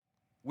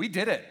We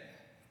did it.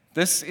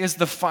 This is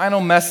the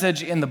final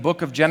message in the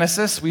book of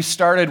Genesis. We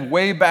started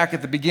way back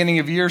at the beginning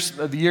of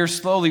the year,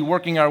 slowly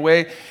working our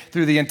way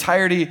through the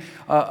entirety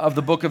of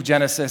the book of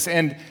Genesis.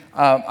 And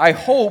I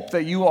hope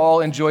that you all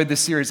enjoyed this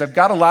series. I've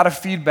got a lot of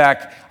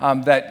feedback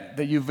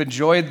that you've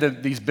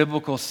enjoyed these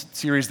biblical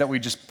series that we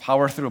just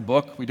power through a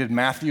book. We did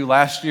Matthew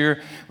last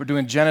year. We're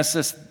doing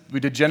Genesis.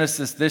 We did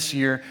Genesis this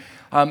year.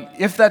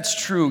 If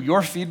that's true,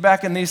 your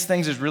feedback in these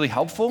things is really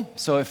helpful.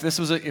 So if this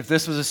was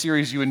a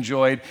series you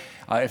enjoyed,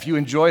 if you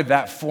enjoyed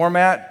that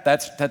format,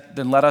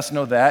 then let us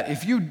know that.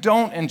 If you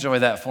don't enjoy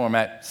that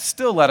format,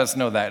 still let us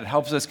know that. It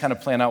helps us kind of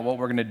plan out what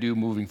we're going to do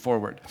moving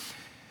forward.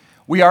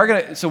 We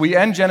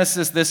end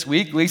Genesis this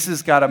week.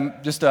 Lisa's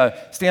got just a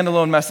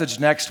standalone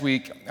message next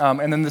week,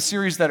 and then the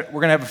series that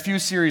we're going to have a few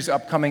series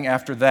upcoming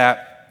after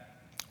that,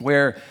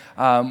 where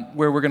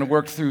we're going to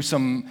work through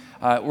some.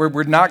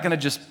 We're not going to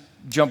just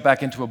jump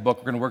back into a book.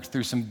 We're going to work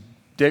through some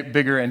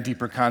bigger and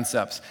deeper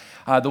concepts.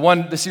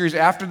 The series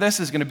after this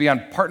is going to be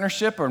on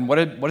partnership, or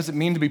what does it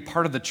mean to be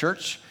part of the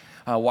church?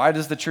 Why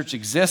does the church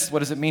exist? What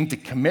does it mean to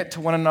commit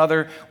to one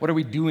another? What are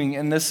we doing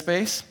in this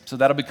space? So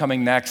that'll be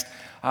coming next.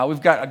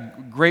 We've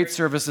got great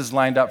services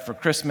lined up for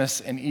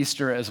Christmas and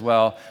Easter as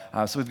well.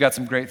 So we've got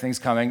some great things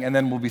coming. And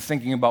then we'll be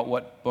thinking about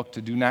what book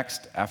to do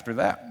next after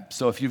that.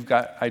 So if you've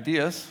got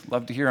ideas,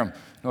 love to hear them.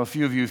 I know a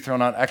few of you have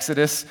thrown out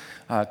Exodus.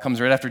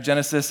 Comes right after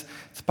Genesis.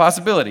 It's a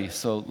possibility,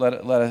 so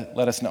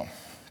let us know.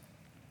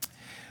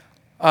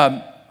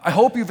 I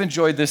hope you've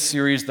enjoyed this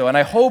series, though, and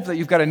I hope that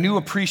you've got a new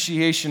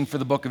appreciation for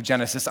the book of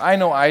Genesis. I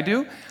know I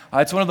do.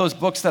 It's one of those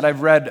books that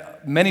I've read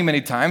many,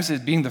 many times.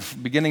 It being the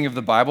beginning of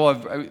the Bible,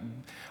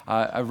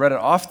 I've read it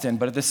often,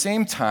 but at the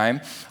same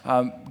time,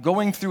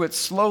 going through it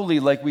slowly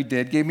like we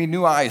did gave me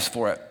new eyes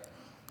for it,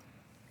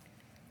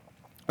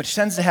 which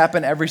tends to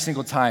happen every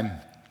single time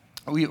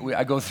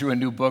I go through a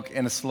new book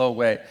in a slow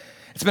way.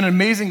 It's been an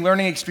amazing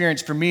learning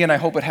experience for me, and I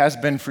hope it has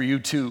been for you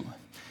too.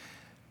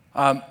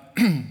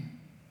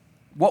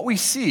 What we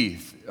see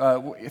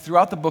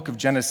throughout the book of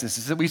Genesis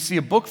is that we see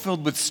a book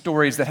filled with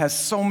stories that has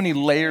so many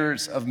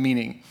layers of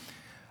meaning.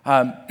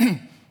 And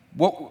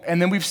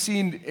then we've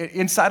seen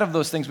inside of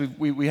those things,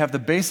 we have the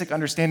basic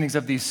understandings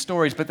of these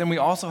stories, but then we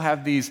also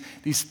have these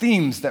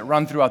themes that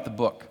run throughout the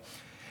book.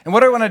 And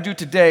what I want to do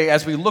today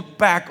as we look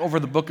back over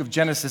the book of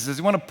Genesis is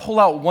I want to pull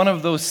out one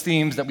of those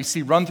themes that we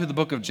see run through the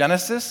book of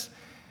Genesis,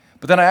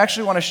 but then I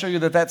actually want to show you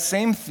that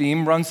same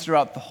theme runs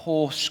throughout the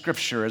whole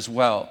scripture as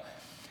well.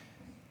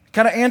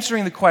 Kind of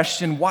answering the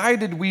question, why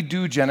did we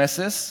do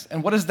Genesis,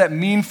 and what does that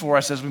mean for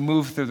us as we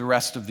move through the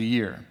rest of the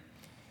year?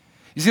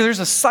 You see, there's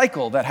a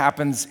cycle that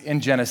happens in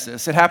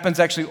Genesis. It happens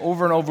actually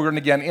over and over and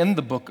again in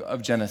the book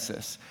of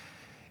Genesis.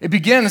 It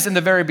begins in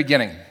the very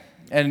beginning,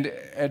 and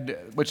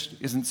which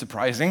isn't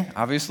surprising,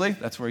 obviously.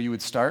 That's where you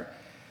would start.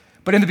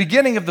 But in the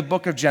beginning of the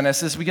book of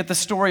Genesis, we get the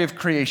story of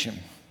creation,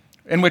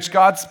 in which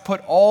God's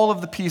put all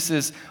of the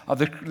pieces of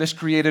this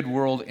created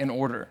world in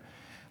order.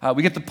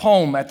 We get the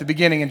poem at the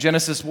beginning in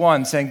Genesis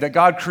 1 saying that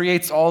God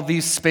creates all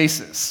these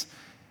spaces.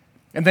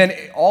 And then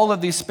all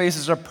of these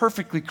spaces are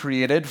perfectly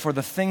created for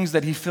the things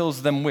that he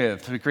fills them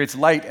with. So he creates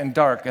light and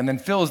dark, and then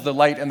fills the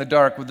light and the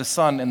dark with the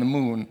sun and the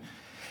moon.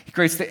 He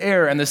creates the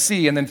air and the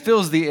sea, and then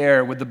fills the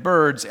air with the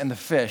birds and the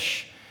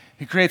fish.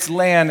 He creates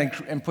land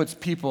and puts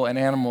people and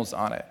animals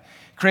on it.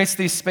 He creates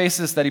these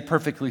spaces that he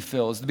perfectly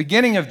fills. The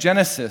beginning of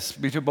Genesis,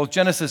 between both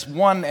Genesis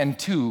 1 and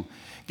 2,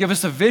 give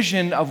us a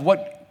vision of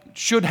what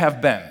should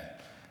have been.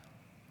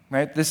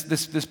 Right?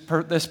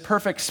 This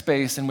perfect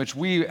space in which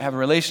we have a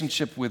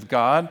relationship with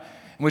God,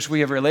 in which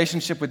we have a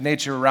relationship with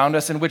nature around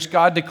us, in which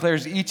God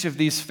declares each of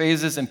these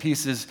phases and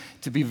pieces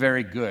to be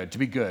very good, to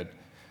be good,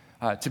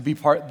 to be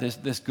part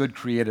of this good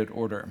created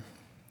order.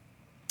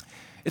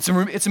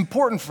 It's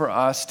important for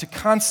us to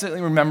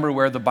constantly remember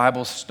where the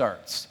Bible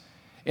starts,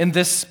 in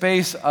this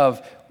space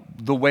of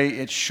the way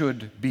it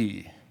should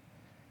be.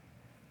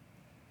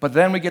 But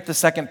then we get the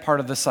second part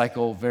of the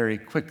cycle very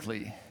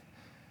quickly.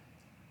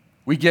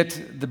 We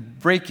get the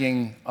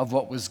breaking of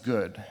what was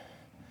good.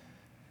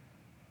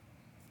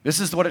 This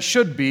is what it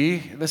should be.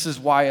 This is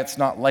why it's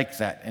not like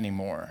that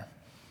anymore.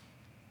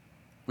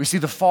 We see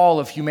the fall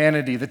of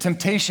humanity, the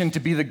temptation to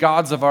be the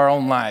gods of our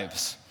own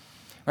lives.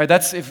 Right?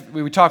 That's if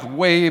we talked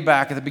way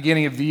back at the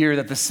beginning of the year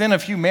that the sin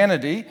of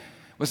humanity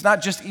was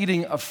not just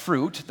eating a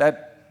fruit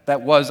that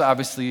was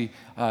obviously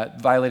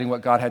violating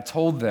what God had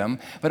told them,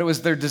 but it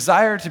was their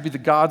desire to be the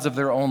gods of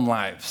their own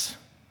lives.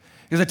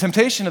 Because the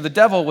temptation of the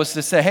devil was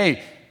to say,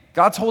 hey,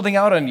 God's holding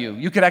out on you.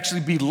 You could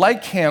actually be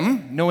like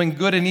him, knowing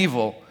good and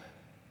evil.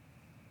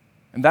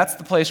 And that's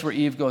the place where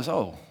Eve goes,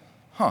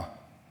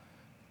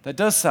 that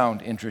does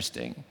sound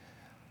interesting.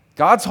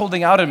 God's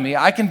holding out on me.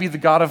 I can be the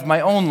God of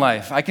my own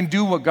life. I can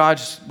do what God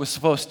was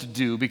supposed to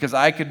do because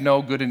I could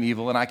know good and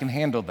evil and I can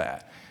handle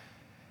that.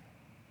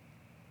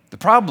 The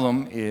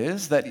problem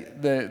is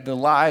that the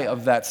lie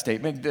of that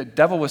statement, the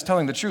devil was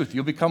telling the truth.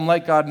 You'll become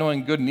like God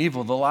knowing good and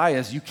evil. The lie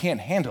is you can't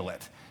handle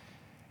it.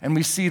 And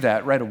we see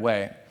that right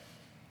away.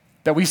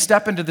 That we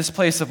step into this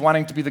place of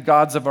wanting to be the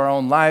gods of our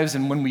own lives,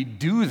 and when we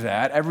do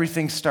that,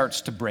 everything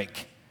starts to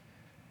break.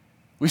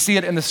 We see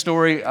it in the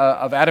story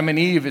of Adam and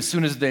Eve. As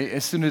soon as they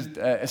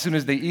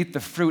eat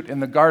the fruit in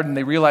the garden,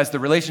 they realize the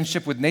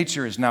relationship with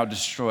nature is now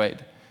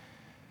destroyed.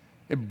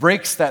 It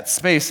breaks that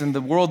space, and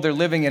the world they're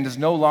living in is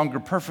no longer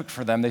perfect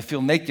for them. They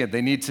feel naked.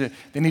 They need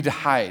to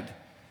hide.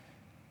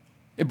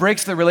 It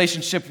breaks their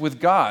relationship with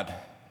God.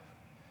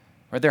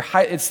 Right?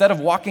 Instead of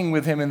walking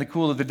with Him in the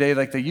cool of the day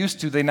like they used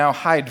to, they now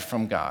hide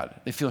from God.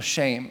 They feel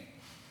shame.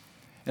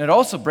 And it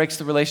also breaks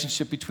the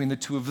relationship between the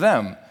two of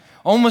them.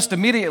 Almost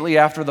immediately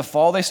after the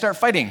fall, they start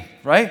fighting,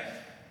 right?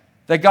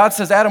 That God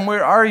says, Adam,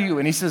 where are you?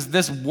 And he says,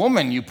 this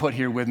woman you put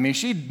here with me,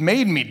 she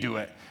made me do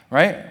it,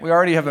 right? We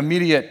already have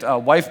immediate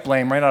wife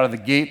blame right out of the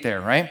gate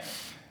there, right?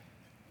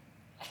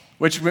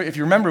 Which, if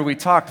you remember, we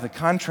talked the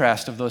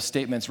contrast of those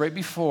statements right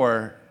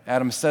before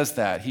Adam says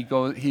that. He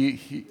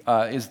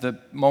is the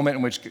moment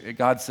in which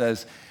God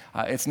says,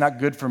 it's not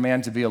good for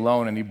man to be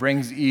alone. And he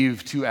brings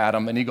Eve to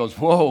Adam, and he goes,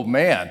 whoa,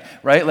 man,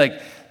 right? Like,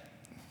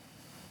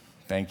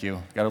 thank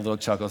you. Got a little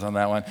chuckles on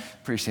that one.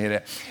 Appreciate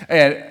it.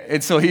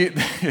 And so he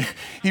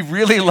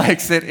really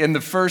likes it in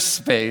the first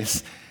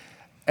space.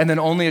 And then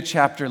only a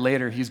chapter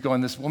later, he's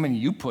going, this woman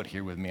you put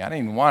here with me, I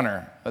didn't even want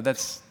her. But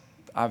that's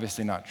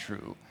obviously not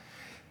true.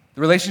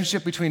 The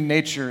relationship between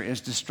nature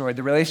is destroyed.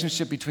 The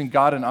relationship between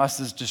God and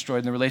us is destroyed.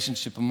 And the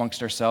relationship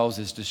amongst ourselves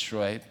is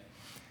destroyed.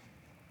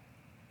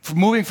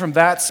 Moving from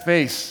that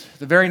space,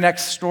 the very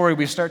next story,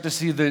 we start to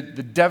see the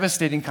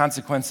devastating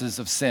consequences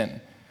of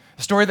sin.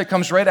 The story that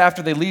comes right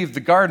after they leave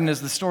the garden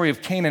is the story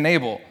of Cain and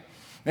Abel.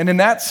 And in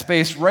that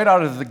space, right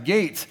out of the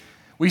gate,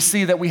 we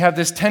see that we have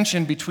this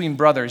tension between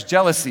brothers,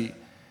 jealousy,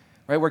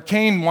 right? Where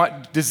Cain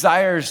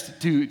desires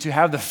to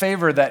have the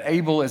favor that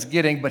Abel is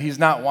getting, but he's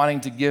not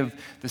wanting to give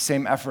the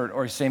same effort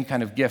or same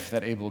kind of gift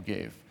that Abel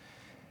gave.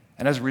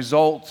 And as a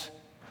result,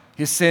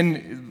 his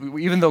sin,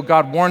 even though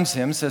God warns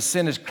him, says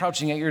sin is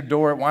crouching at your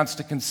door, it wants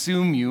to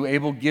consume you,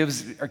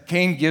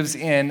 Cain gives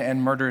in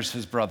and murders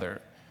his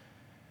brother.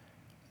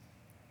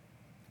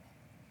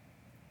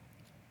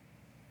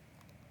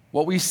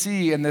 What we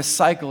see in this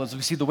cycle is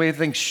we see the way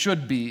things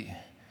should be.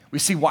 We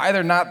see why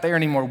they're not there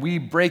anymore. We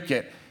break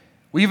it.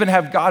 We even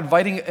have God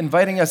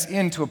inviting us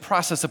into a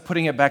process of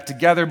putting it back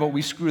together, but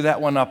we screw that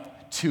one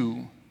up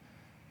too.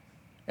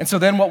 And so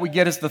then what we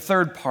get is the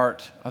third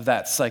part of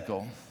that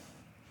cycle,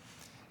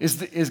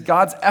 is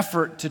God's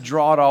effort to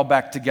draw it all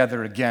back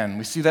together again.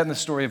 We see that in the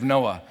story of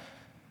Noah.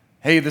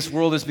 Hey, this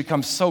world has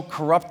become so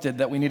corrupted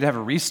that we need to have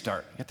a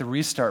restart. Hit the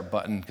restart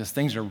button because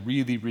things are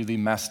really, really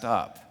messed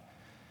up.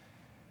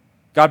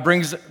 God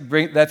brings,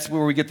 that's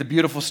where we get the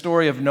beautiful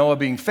story of Noah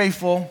being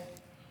faithful,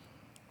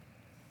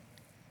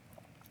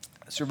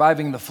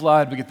 surviving the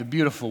flood. We get the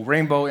beautiful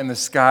rainbow in the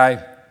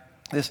sky.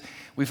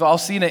 We've all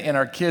seen it in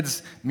our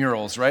kids'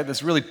 murals, right?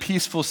 This really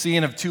peaceful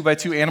scene of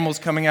 2x2 animals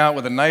coming out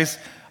with a nice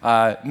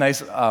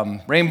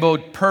rainbow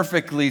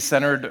perfectly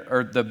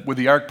centered, with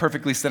the ark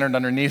perfectly centered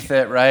underneath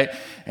it, right?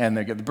 And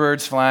they get the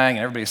birds flying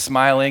and everybody's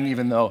smiling,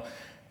 even though,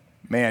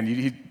 man,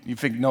 you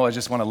think Noah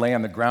just want to lay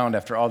on the ground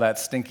after all that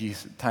stinky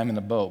time in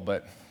the boat,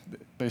 but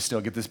you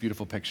still get this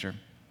beautiful picture.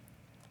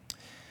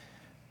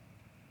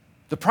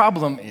 The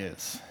problem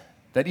is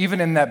that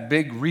even in that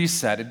big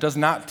reset, it does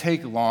not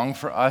take long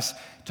for us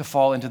to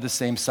fall into the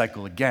same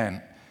cycle again.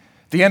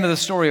 At the end of the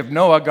story of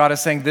Noah, God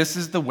is saying, this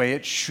is the way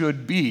it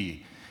should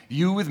be.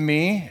 You with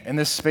me in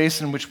this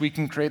space in which we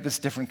can create this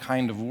different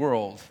kind of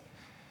world.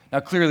 Now,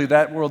 clearly,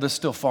 that world is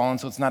still fallen,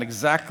 so it's not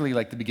exactly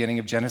like the beginning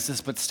of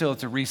Genesis, but still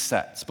it's a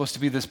reset. It's supposed to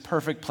be this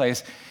perfect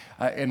place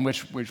in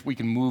which we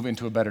can move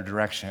into a better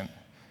direction.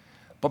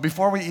 But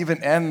before we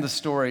even end the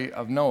story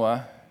of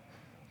Noah,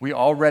 we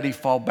already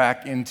fall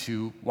back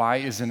into, why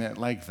isn't it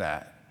like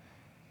that?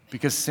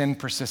 Because sin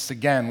persists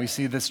again. We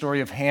see the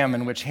story of Ham,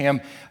 in which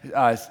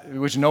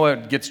Noah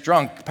gets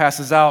drunk,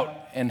 passes out,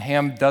 and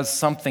Ham does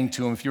something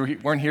to him. If you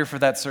weren't here for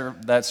that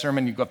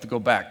sermon, you have to go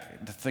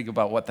back to think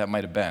about what that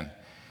might have been.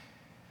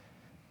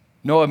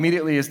 Noah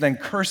immediately is then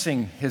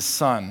cursing his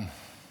son,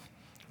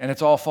 and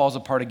it all falls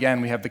apart again.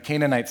 We have the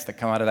Canaanites that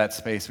come out of that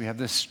space. We have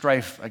this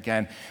strife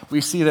again.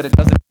 We see that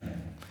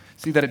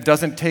it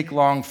doesn't take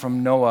long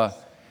from Noah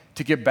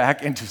to get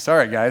back into,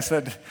 sorry guys,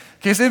 in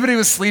case anybody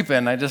was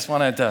sleeping, I just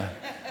wanted to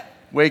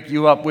wake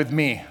you up with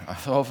me.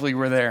 So hopefully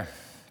we're there.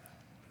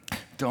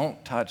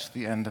 Don't touch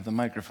the end of the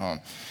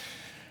microphone.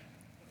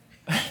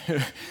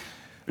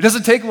 It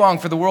doesn't take long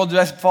for the world to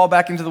just fall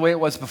back into the way it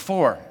was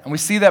before. And we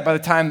see that by the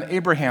time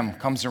Abraham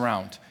comes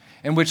around,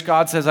 in which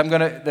God says,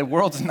 the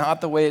world's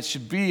not the way it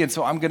should be, and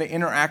so I'm going to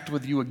interact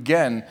with you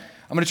again.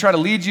 I'm going to try to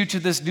lead you to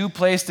this new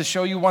place to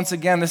show you once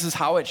again this is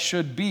how it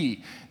should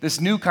be. This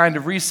new kind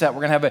of reset.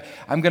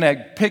 I'm going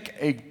to pick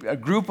a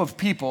group of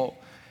people,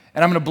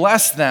 and I'm going to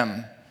bless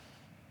them.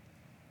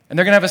 And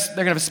they're going to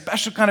have a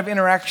special kind of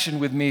interaction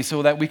with me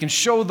so that we can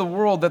show the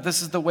world that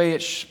this is the way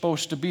it's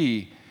supposed to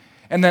be.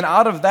 And then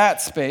out of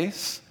that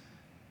space,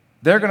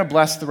 they're going to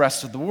bless the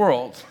rest of the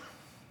world.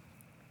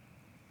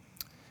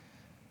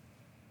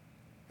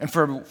 And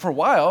for a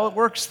while, it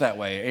works that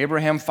way.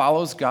 Abraham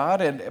follows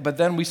God, but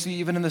then we see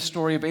even in the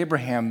story of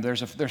Abraham,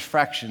 there's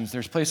fractions.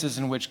 There's places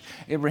in which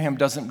Abraham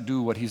doesn't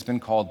do what he's been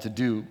called to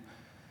do.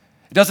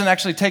 It doesn't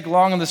actually take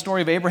long in the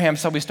story of Abraham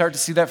until we start to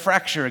see that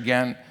fracture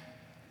again.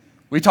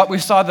 We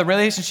saw the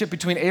relationship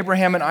between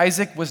Abraham and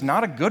Isaac was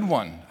not a good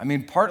one. I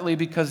mean, partly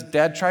because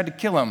dad tried to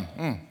kill him.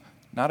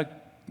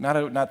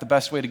 Not the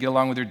best way to get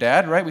along with your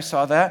dad, right? We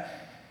saw that.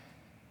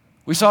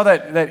 We saw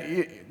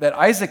that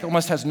Isaac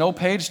almost has no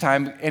page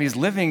time, and he's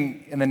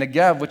living in the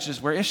Negev, which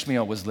is where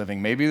Ishmael was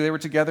living. Maybe they were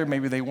together,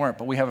 maybe they weren't,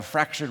 but we have a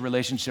fractured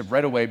relationship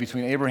right away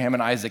between Abraham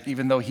and Isaac,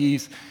 even though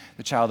he's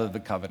the child of the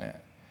covenant.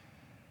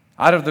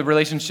 Out of the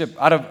relationship,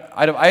 out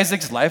of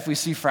Isaac's life, we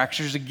see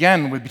fractures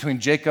again between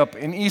Jacob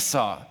and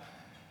Esau.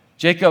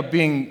 Jacob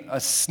being a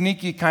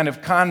sneaky kind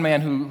of con man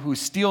who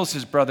steals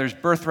his brother's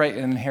birthright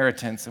and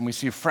inheritance, and we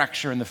see a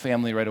fracture in the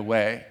family right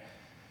away.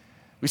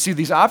 We see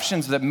these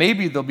options that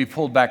maybe they'll be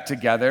pulled back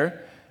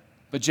together,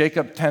 but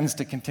Jacob tends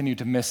to continue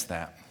to miss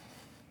that.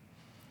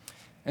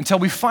 Until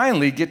we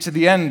finally get to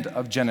the end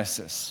of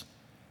Genesis,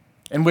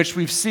 in which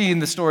we've seen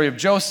the story of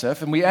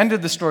Joseph, and we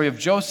ended the story of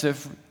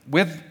Joseph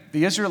with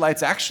the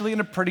Israelites actually in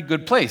a pretty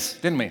good place,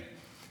 didn't we?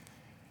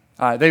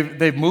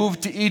 They've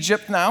moved to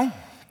Egypt now.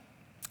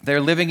 They're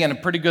living in a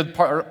pretty good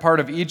part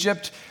of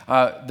Egypt.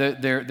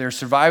 They're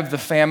survived the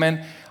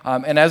famine.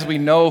 And as we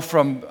know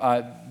from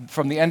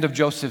the end of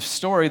Joseph's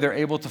story, they're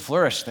able to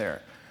flourish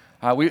there.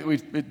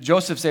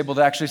 Joseph's able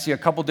to actually see a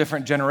couple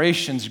different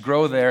generations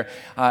grow there,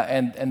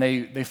 and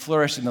they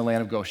flourish in the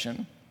land of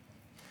Goshen.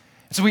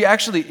 So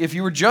if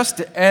you were just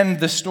to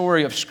end the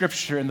story of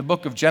Scripture in the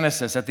book of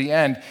Genesis at the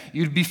end,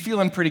 you'd be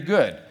feeling pretty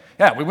good.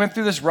 Yeah, we went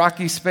through this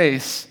rocky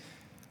space,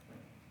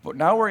 but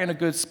now we're in a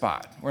good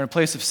spot. We're in a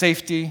place of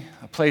safety,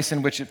 a place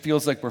in which it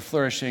feels like we're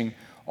flourishing,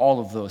 all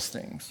of those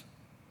things.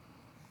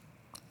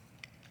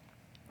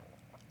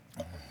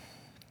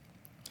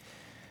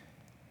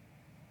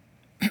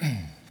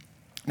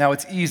 Now,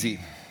 it's easy.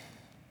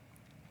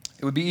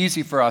 It would be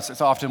easy for us,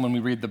 it's often when we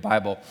read the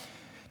Bible,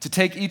 to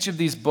take each of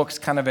these books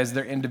kind of as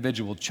their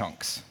individual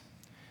chunks.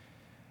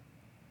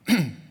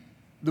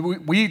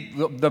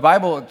 The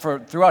Bible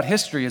throughout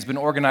history has been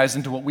organized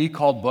into what we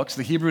call books.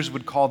 The Hebrews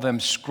would call them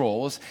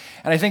scrolls.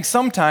 And I think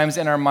sometimes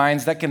in our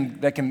minds that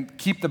can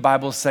keep the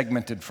Bible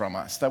segmented from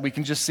us, that we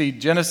can just see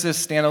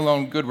Genesis,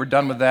 standalone, good, we're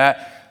done with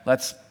that.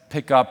 Let's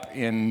pick up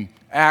in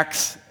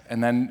Acts,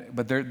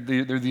 but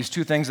they're these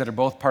two things that are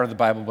both part of the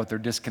Bible, but they're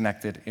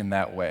disconnected in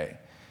that way.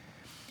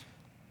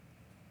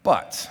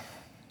 But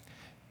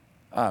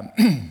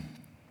even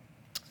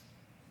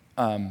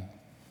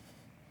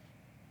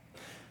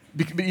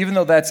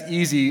though that's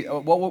easy,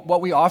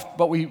 what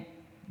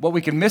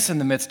we can miss in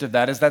the midst of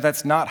that is that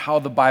that's not how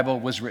the Bible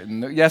was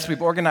written. Yes,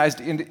 we've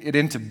organized it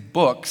into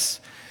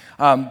books,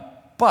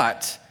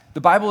 but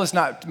the Bible is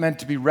not meant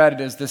to be read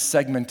as this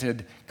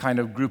segmented kind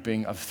of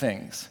grouping of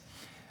things.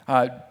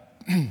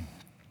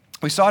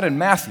 We saw it in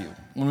Matthew.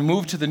 When we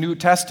move to the New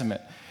Testament,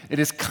 it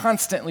is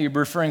constantly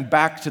referring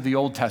back to the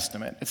Old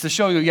Testament. It's to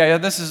show you,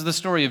 this is the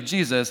story of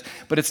Jesus,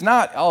 but it's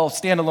not all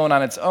standalone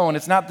on its own.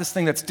 It's not this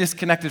thing that's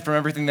disconnected from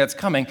everything that's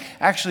coming.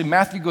 Actually,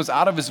 Matthew goes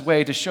out of his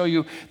way to show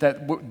you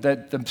that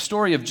the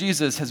story of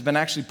Jesus has been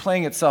actually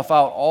playing itself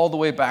out all the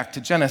way back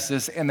to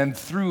Genesis and then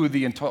through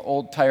the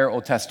entire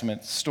Old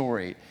Testament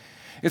story.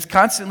 It's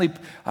constantly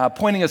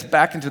pointing us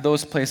back into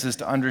those places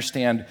to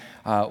understand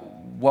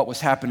what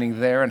was happening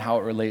there and how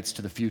it relates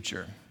to the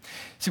future.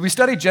 See, we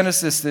studied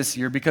Genesis this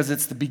year because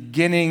it's the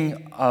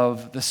beginning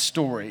of the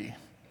story.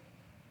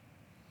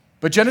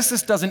 But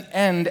Genesis doesn't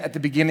end at the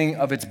beginning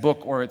of its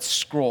book or its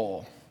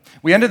scroll.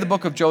 We ended the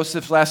book of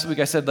Joseph last week,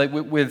 I said,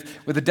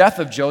 with the death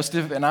of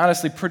Joseph, an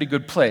honestly pretty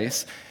good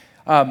place.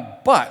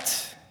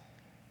 But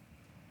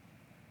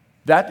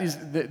that is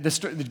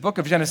the book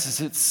of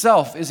Genesis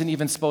itself isn't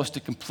even supposed to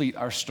complete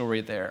our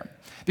story there.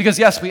 Because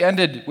yes, we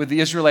ended with the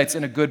Israelites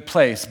in a good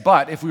place,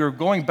 but if we were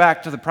going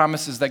back to the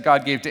promises that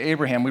God gave to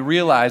Abraham, we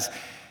realize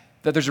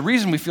that there's a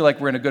reason we feel like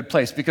we're in a good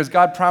place, because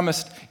God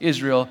promised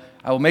Israel,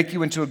 I will make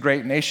you into a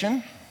great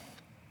nation,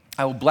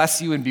 I will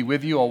bless you and be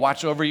with you, I'll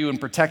watch over you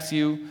and protect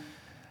you.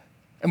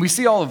 And we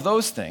see all of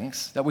those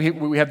things, that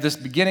we have this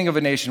beginning of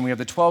a nation, we have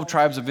the 12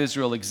 tribes of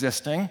Israel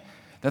existing,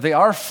 that they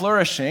are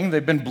flourishing,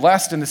 they've been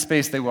blessed in the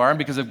space they are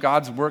because of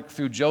God's work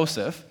through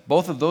Joseph.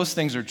 Both of those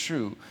things are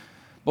true.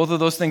 Both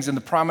of those things in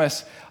the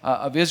promise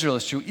of Israel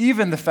is true.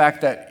 Even the fact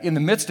that in the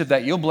midst of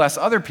that, you'll bless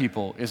other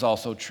people is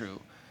also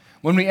true.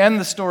 When we end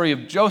the story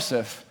of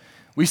Joseph,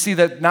 we see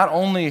that not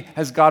only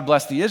has God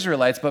blessed the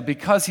Israelites, but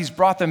because he's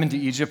brought them into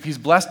Egypt, he's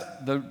blessed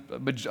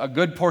a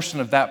good portion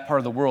of that part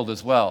of the world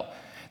as well.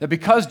 That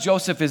because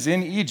Joseph is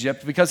in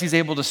Egypt, because he's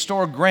able to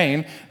store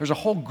grain, there's a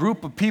whole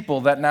group of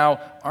people that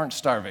now aren't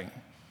starving.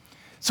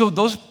 So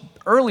those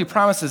early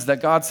promises that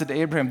God said to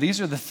Abraham,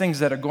 these are the things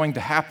that are going to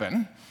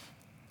happen,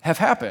 have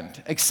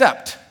happened,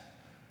 except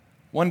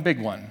one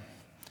big one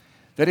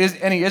that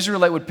any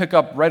Israelite would pick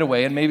up right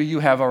away, and maybe you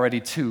have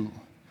already too.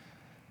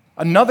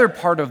 Another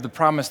part of the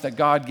promise that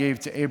God gave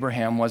to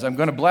Abraham was, I'm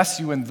going to bless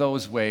you in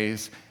those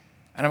ways,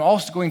 and I'm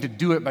also going to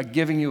do it by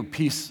giving you a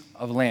piece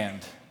of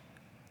land.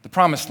 The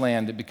promised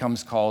land, it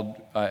becomes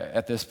called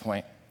at this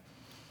point.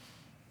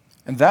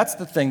 And that's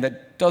the thing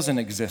that doesn't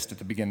exist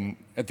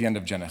at the end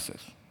of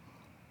Genesis.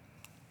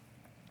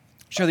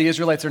 Sure, the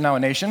Israelites are now a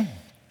nation.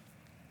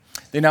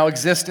 They now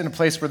exist in a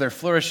place where they're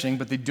flourishing,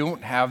 but they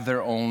don't have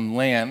their own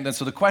land. And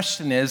so the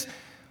question is,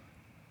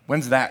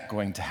 when's that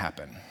going to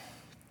happen?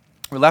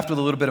 We're left with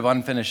a little bit of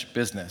unfinished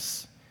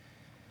business.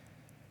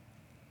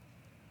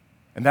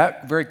 And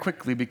that very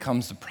quickly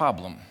becomes the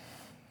problem.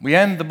 We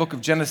end the book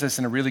of Genesis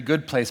in a really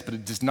good place, but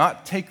it does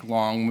not take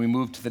long when we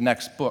move to the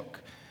next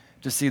book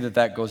to see that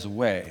that goes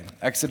away.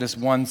 Exodus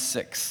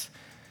 1:6.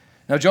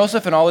 Now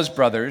Joseph and all his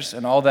brothers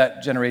and all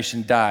that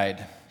generation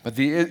died, but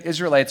the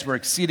Israelites were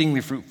exceedingly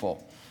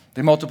fruitful.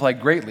 They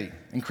multiplied greatly,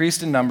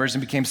 increased in numbers,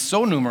 and became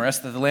so numerous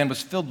that the land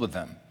was filled with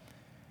them.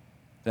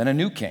 Then a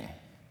new king,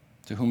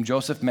 to whom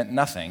Joseph meant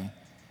nothing,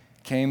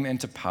 came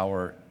into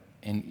power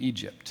in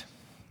Egypt.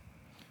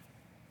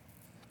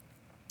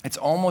 It's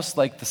almost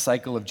like the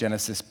cycle of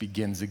Genesis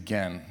begins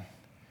again.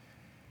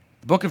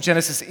 The book of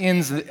Genesis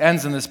ends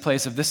in this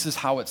place of this is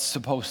how it's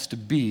supposed to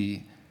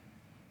be.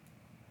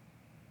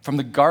 From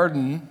the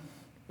garden,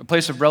 a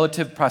place of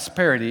relative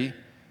prosperity,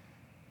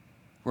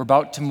 we're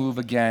about to move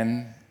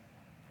again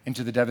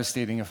into the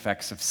devastating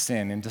effects of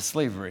sin, into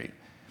slavery.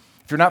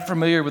 If you're not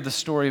familiar with the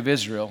story of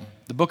Israel,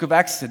 the book of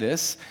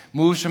Exodus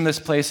moves from this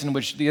place in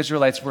which the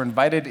Israelites were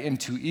invited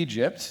into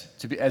Egypt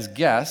as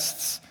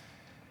guests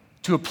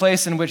to a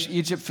place in which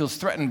Egypt feels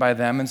threatened by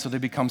them, and so they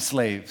become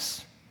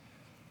slaves.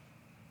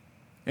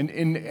 And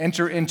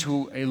enter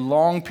into a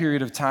long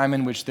period of time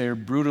in which they're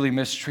brutally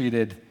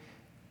mistreated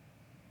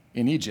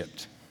in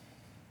Egypt.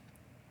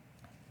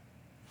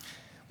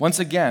 Once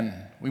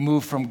again, we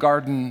move from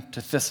garden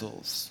to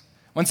thistles.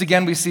 Once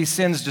again, we see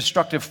sin's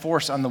destructive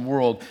force on the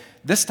world,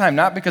 this time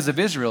not because of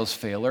Israel's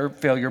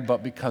failure,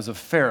 but because of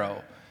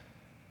Pharaoh.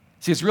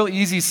 See, it's real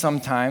easy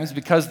sometimes,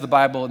 because the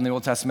Bible in the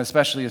Old Testament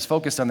especially is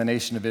focused on the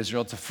nation of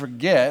Israel, to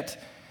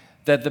forget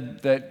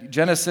that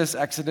Genesis,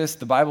 Exodus,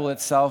 the Bible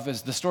itself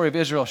is the story of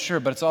Israel, sure,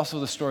 but it's also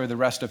the story of the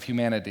rest of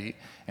humanity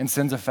and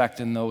sin's effect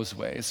in those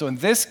ways. So in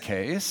this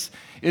case,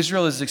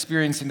 Israel is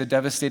experiencing the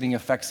devastating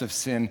effects of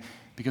sin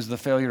because of the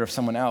failure of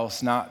someone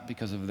else, not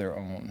because of their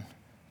own.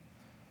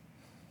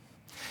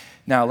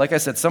 Now, like I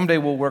said, someday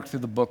we'll work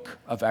through the book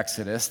of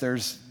Exodus.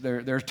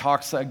 There are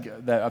talks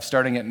of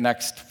starting it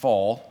next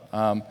fall.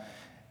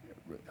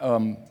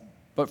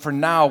 But for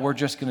now, we're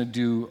just going to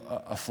do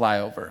a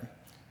flyover.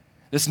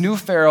 This new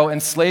Pharaoh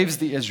enslaves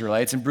the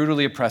Israelites and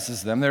brutally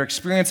oppresses them. They're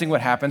experiencing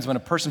what happens when a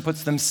person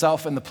puts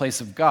themselves in the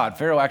place of God.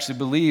 Pharaoh actually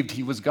believed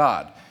he was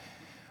God.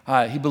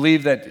 He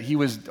believed that he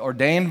was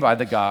ordained by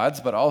the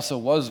gods, but also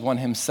was one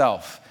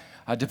himself.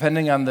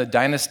 Depending on the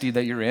dynasty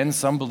that you're in,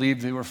 some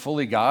believed they were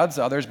fully gods,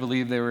 others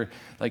believed they were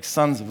like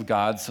sons of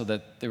God, so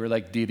that they were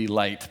like deity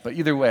light. But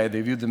either way,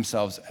 they viewed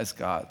themselves as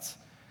gods.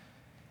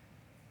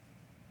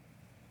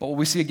 But what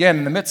we see again,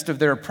 in the midst of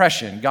their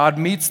oppression, God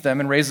meets them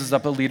and raises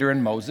up a leader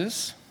in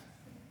Moses,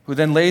 who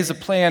then lays a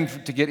plan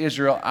to get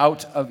Israel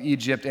out of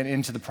Egypt and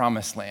into the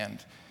promised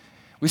land.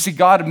 We see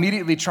God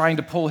immediately trying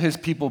to pull his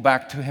people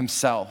back to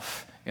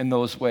himself in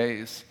those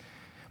ways.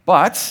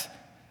 But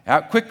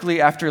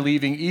quickly after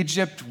leaving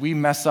Egypt, we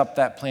mess up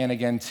that plan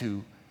again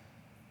too.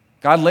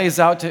 God lays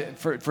out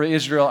for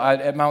Israel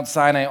at Mount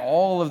Sinai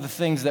all of the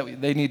things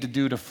that they need to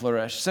do to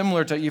flourish,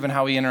 similar to even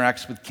how he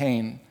interacts with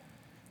Cain.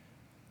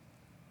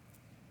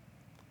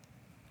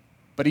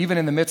 But even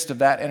in the midst of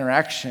that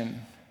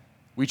interaction,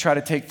 we try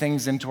to take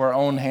things into our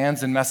own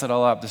hands and mess it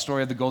all up. The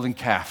story of the golden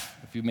calf,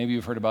 maybe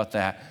you've heard about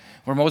that,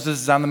 where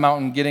Moses is on the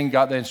mountain getting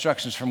the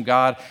instructions from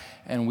God,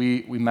 and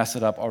we mess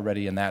it up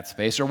already in that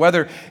space. Or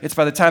whether it's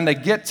by the time they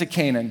get to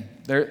Canaan,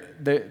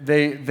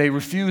 they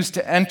refuse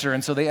to enter,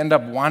 and so they end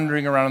up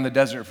wandering around in the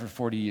desert for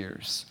 40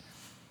 years.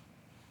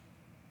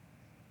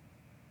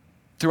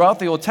 Throughout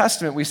the Old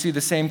Testament, we see the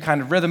same kind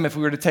of rhythm if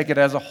we were to take it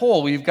as a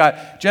whole. We've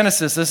got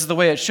Genesis, this is the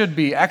way it should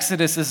be.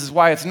 Exodus, this is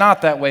why it's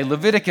not that way.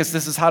 Leviticus,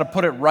 this is how to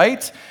put it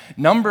right.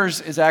 Numbers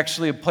is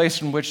actually a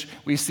place in which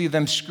we see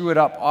them screw it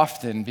up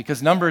often,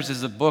 because Numbers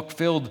is a book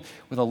filled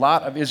with a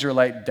lot of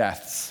Israelite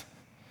deaths.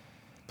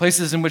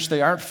 Places in which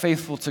they aren't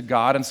faithful to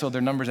God, and so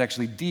their numbers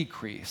actually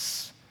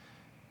decrease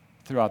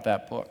throughout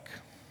that book.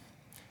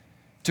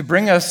 To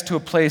bring us to a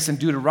place in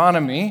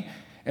Deuteronomy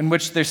in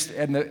which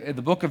in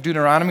the book of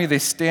Deuteronomy, they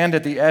stand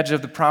at the edge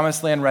of the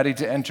promised land ready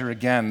to enter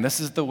again. This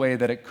is the way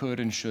that it could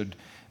and should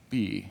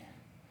be.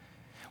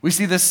 We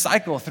see this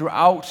cycle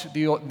throughout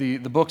the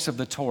books of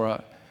the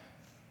Torah.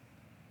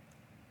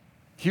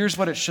 Here's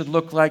what it should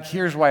look like.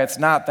 Here's why it's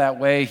not that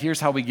way. Here's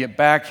how we get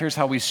back. Here's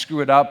how we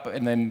screw it up.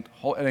 And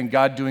then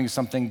God doing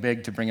something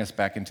big to bring us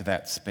back into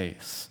that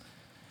space.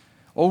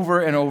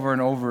 Over and over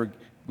and over,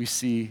 we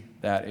see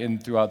that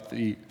throughout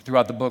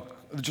the book,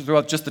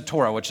 throughout just the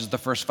Torah, which is the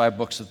first 5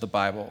 books of the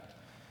Bible.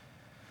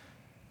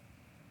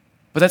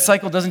 But that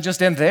cycle doesn't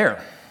just end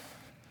there.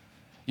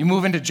 You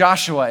move into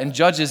Joshua and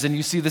Judges, and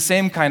you see the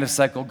same kind of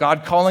cycle.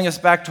 God calling us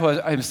back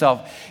to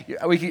himself.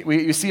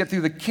 You see it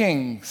through the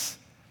Kings.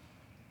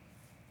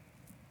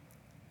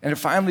 And it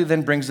finally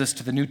then brings us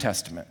to the New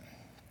Testament,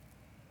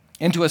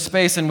 into a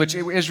space in which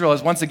Israel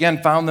has once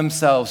again found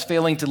themselves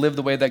failing to live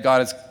the way that God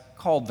has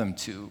called them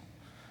to.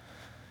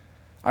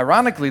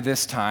 Ironically,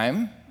 this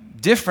time,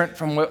 different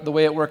from the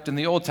way it worked in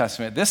the Old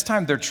Testament. This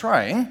time they're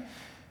trying.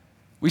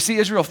 We see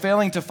Israel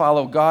failing to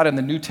follow God in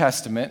the New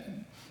Testament,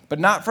 but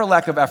not for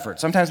lack of effort.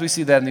 Sometimes we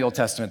see that in the Old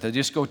Testament. They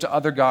just go to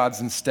other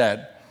gods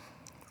instead.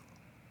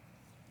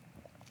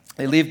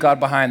 They leave God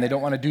behind. They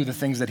don't want to do the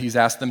things that he's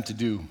asked them to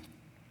do. In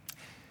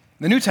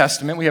the New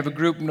Testament, we have a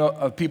group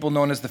of people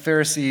known as the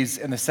Pharisees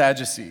and the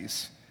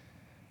Sadducees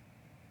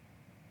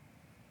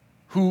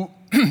who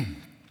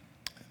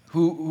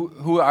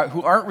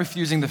aren't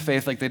refusing the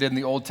faith like they did in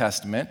the Old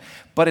Testament,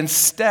 but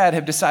instead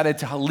have decided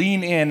to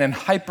lean in and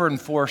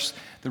hyper-enforce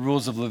the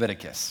rules of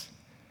Leviticus.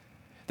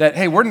 That,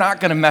 hey, we're not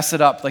going to mess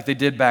it up like they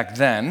did back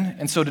then,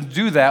 and so to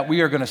do that,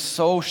 we are going to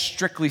so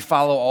strictly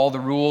follow all the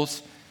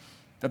rules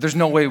that there's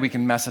no way we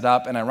can mess it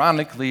up, and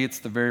ironically, it's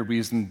the very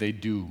reason they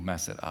do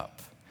mess it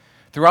up.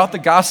 Throughout the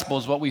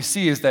Gospels, what we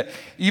see is that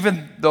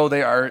even though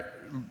they are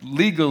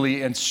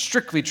legally and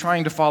strictly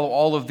trying to follow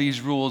all of these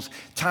rules,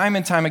 time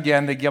and time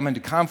again, they come into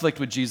conflict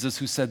with Jesus,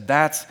 who said,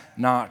 that's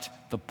not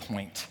the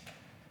point.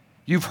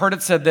 You've heard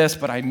it said this,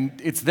 but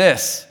it's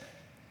this.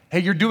 Hey,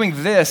 you're doing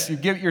this.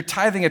 You're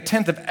tithing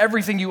 1/10 of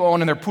everything you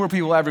own, and there are poor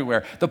people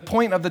everywhere. The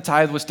point of the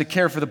tithe was to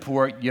care for the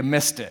poor. You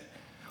missed it.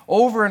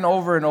 Over and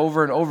over and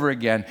over and over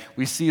again,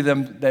 we see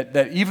them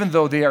that even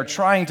though they are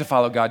trying to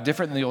follow God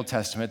different than the Old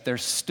Testament, they're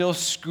still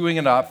screwing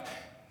it up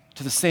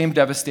to the same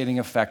devastating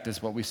effect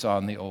as what we saw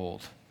in the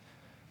Old.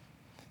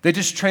 They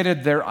just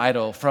traded their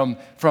idol from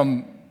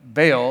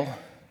Baal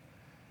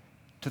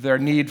to their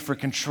need for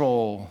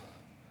control,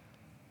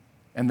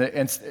 and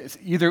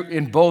either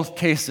in both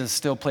cases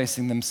still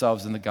placing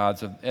themselves in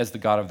as the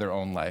God of their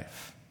own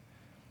life.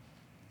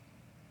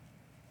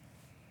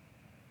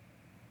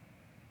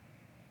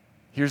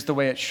 Here's the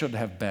way it should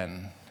have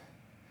been.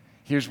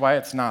 Here's why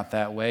it's not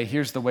that way.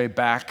 Here's the way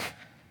back.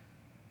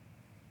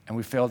 And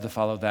we failed to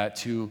follow that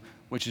too,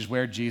 which is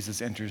where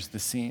Jesus enters the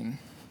scene.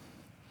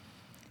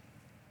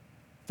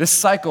 This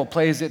cycle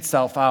plays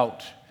itself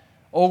out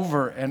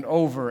over and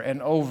over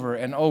and over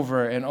and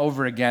over and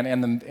over again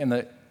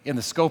in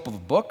the scope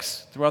of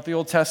books throughout the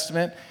Old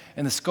Testament,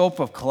 in the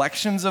scope of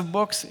collections of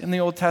books in the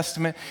Old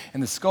Testament,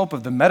 in the scope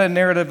of the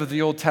meta-narrative of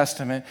the Old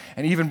Testament,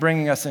 and even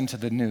bringing us into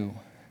the New.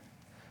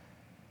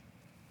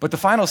 But the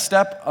final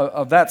step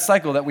of that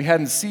cycle that we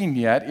hadn't seen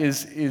yet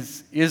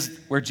is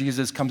where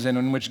Jesus comes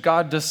in which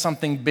God does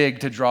something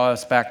big to draw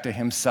us back to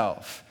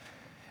himself.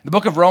 In the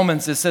book of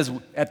Romans, it says,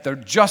 at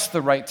just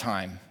the right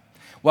time,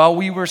 while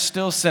we were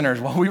still sinners,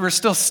 while we were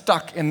still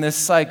stuck in this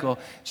cycle,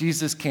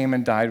 Jesus came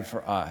and died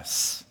for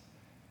us.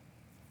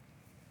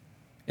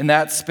 In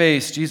that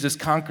space, Jesus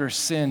conquers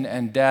sin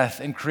and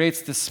death and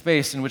creates the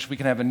space in which we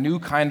can have a new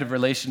kind of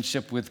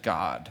relationship with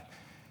God.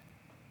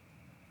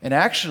 And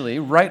actually,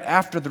 right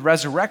after the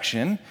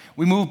resurrection,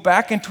 we move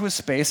back into a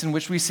space in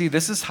which we see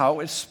this is how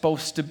it's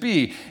supposed to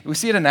be. We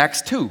see it in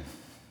Acts 2.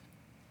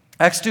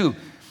 Acts 2,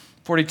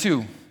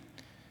 42. I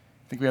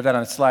think we have that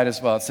on a slide as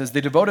well. It says,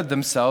 they devoted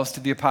themselves to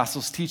the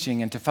apostles'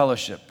 teaching and to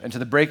fellowship and to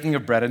the breaking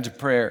of bread and to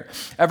prayer.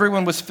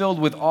 Everyone was filled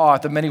with awe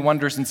at the many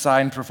wonders and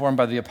signs performed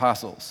by the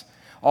apostles.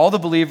 All the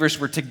believers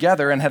were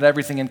together and had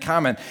everything in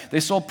common. They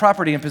sold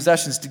property and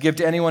possessions to give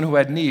to anyone who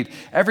had need.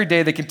 Every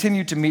day they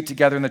continued to meet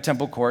together in the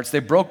temple courts. They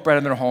broke bread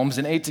in their homes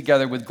and ate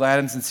together with glad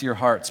and sincere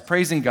hearts,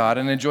 praising God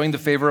and enjoying the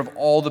favor of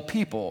all the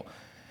people.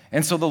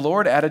 And so the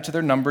Lord added to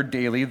their number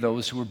daily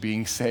those who were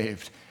being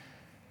saved.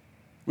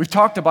 We've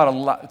talked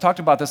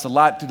about this a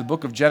lot through the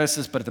book of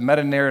Genesis, but at the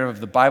meta-narrative of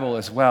the Bible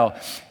as well.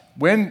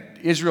 When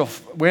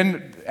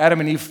Adam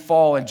and Eve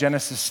fall in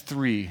Genesis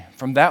 3,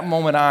 from that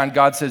moment on,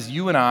 God says,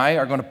 you and I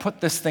are going to put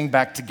this thing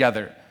back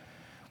together.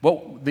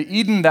 Well, the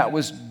Eden that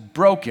was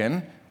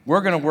broken,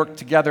 we're going to work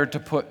together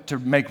to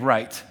make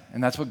right.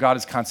 And that's what God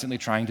is constantly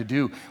trying to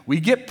do. We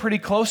get pretty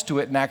close to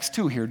it in Acts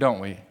 2 here, don't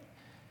we?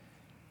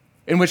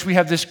 In which we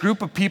have this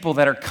group of people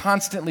that are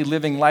constantly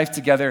living life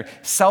together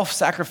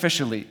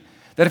self-sacrificially.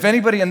 That if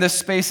anybody in this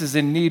space is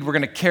in need, we're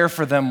going to care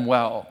for them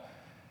well.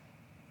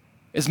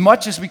 As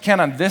much as we can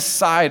on this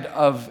side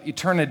of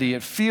eternity,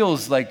 it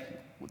feels like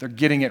they're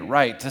getting it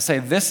right, to say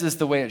this is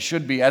the way it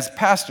should be. As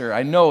pastor,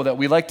 I know that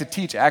we like to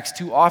teach Acts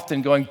 2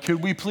 often going,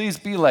 could we please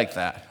be like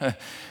that,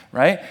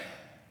 right?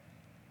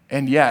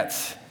 And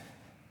yet,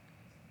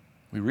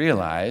 we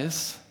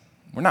realize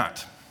we're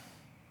not.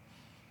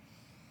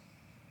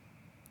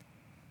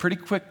 Pretty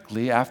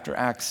quickly after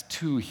Acts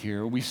 2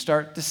 here, we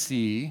start to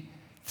see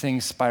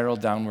things spiral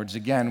downwards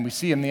again. We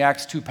see in the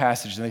Acts 2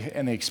 passage,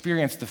 and they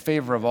experience the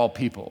favor of all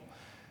people.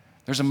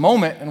 There's a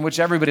moment in which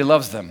everybody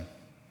loves them,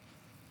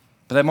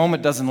 but that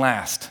moment doesn't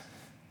last.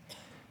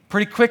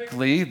 Pretty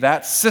quickly,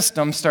 that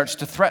system starts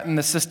to threaten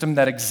the system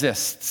that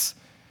exists.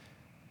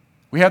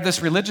 We have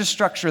this religious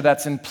structure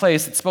that's in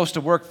place that's supposed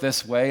to work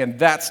this way, and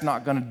that's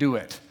not going to do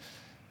it.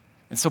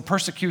 And so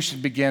persecution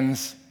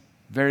begins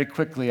very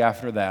quickly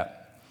after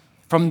that.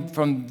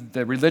 From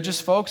the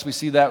religious folks, we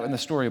see that in the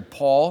story of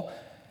Paul,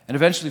 and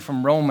eventually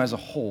from Rome as a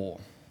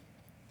whole.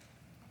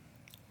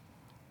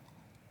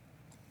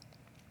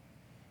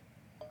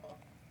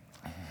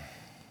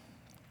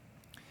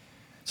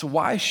 So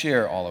why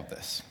share all of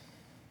this?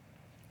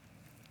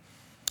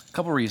 A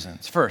couple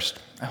reasons. First,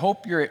 I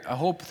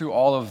hope through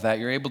all of that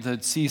you're able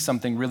to see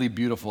something really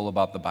beautiful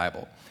about the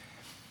Bible.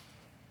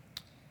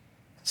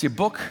 See, a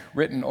book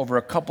written over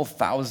a couple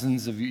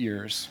thousands of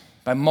years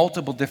by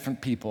multiple different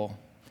people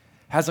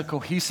has a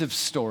cohesive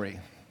story.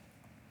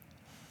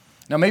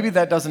 Now, maybe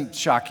that doesn't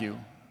shock you,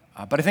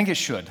 but I think it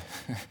should.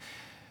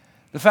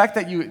 The fact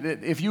that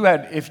if you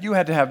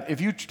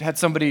had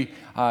somebody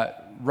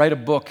write a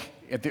book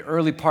at the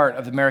early part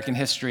of American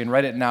history and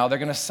write it now, they're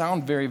going to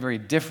sound very, very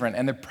different,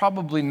 and they're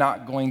probably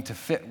not going to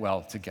fit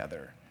well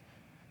together.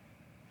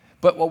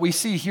 But what we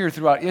see here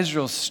throughout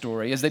Israel's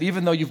story is that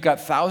even though you've got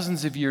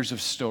thousands of years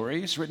of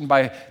stories written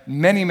by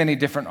many, many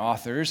different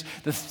authors,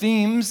 the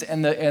themes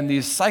and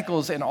these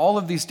cycles and all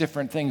of these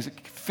different things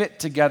fit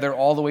together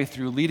all the way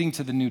through, leading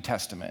to the New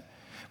Testament.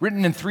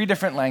 Written in 3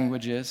 different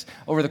languages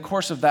over the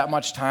course of that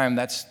much time,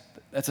 that's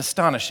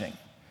astonishing.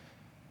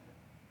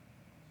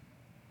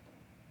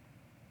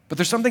 But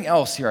there's something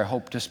else here I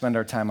hope to spend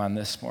our time on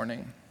this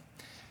morning.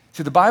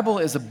 See, the Bible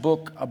is a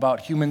book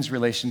about humans'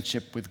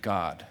 relationship with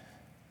God.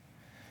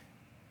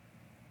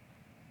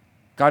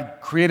 God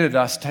created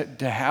us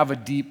to have a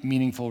deep,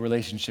 meaningful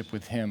relationship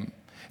with Him.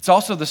 It's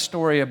also the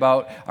story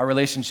about our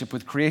relationship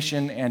with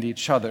creation and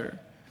each other.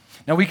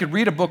 Now, we could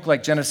read a book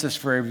like Genesis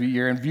for every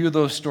year and view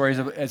those stories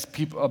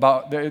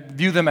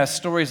view them as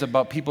stories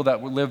about people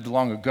that lived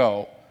long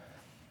ago.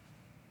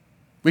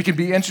 We can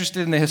be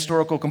interested in the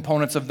historical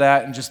components of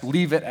that and just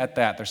leave it at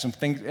that. There's some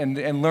things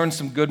and learn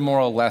some good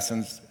moral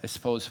lessons, I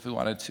suppose, if we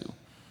wanted to.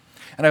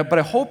 But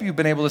I hope you've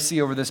been able to see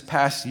over this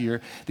past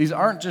year, these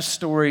aren't just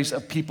stories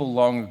of people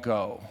long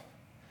ago.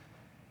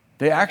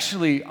 They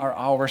actually are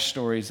our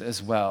stories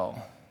as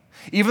well.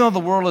 Even though the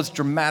world is a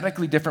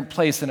dramatically different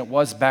place than it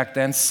was back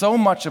then, so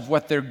much of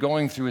what they're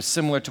going through is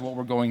similar to what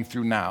we're going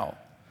through now.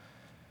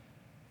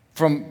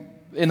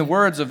 In the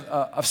words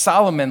of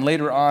Solomon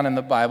later on in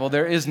the Bible,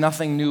 there is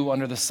nothing new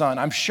under the sun.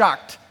 I'm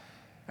shocked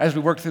as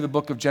we work through the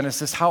book of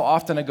Genesis how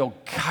often I go,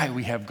 God,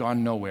 we have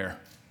gone nowhere,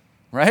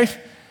 right?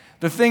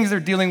 The things they're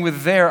dealing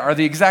with there are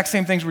the exact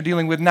same things we're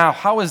dealing with now.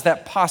 How is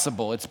that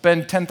possible? It's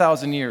been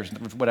 10,000 years,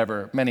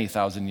 whatever, many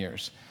thousand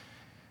years.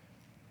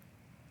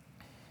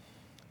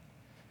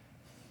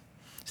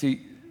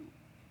 See,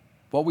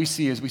 what we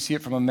see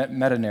it from a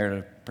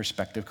meta-narrative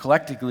perspective.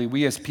 Collectively,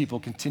 we as people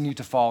continue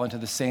to fall into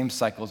the same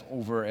cycles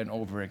over and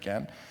over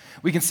again.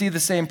 We can see the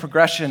same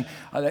progression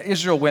that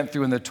Israel went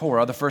through in the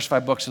Torah, the first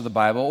 5 books of the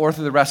Bible, or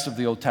through the rest of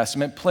the Old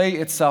Testament, play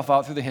itself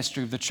out through the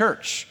history of the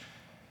church.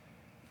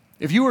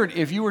 If you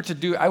were to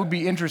do, I would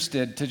be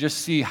interested to just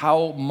see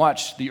how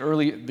much the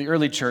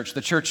early church,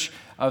 the church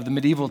of the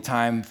medieval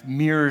time,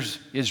 mirrors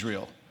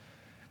Israel.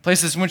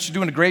 Places in which you're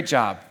doing a great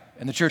job,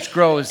 and the church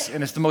grows,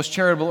 and it's the most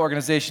charitable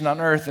organization on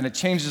earth, and it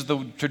changes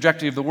the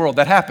trajectory of the world.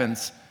 That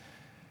happens.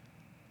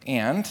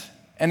 And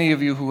any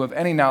of you who have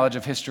any knowledge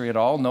of history at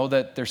all know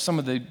that there's some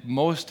of the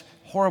most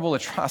horrible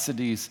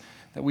atrocities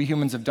that we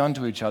humans have done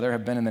to each other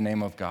have been in the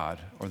name of God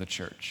or the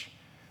church.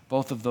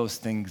 Both of those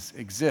things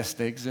exist.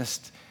 They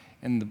exist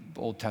in the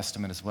Old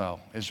Testament as well.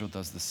 Israel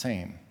does the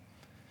same.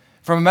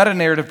 From a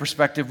meta-narrative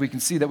perspective, we can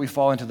see that we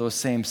fall into those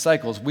same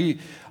cycles.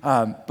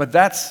 But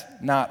that's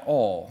not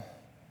all.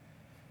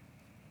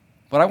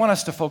 What I want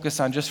us to focus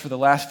on just for the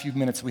last few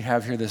minutes we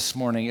have here this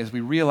morning is we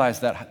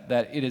realize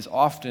that it is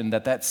often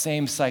that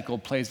same cycle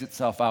plays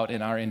itself out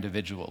in our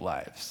individual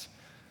lives.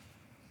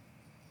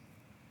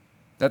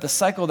 That the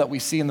cycle that we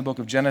see in the book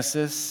of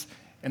Genesis,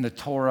 in the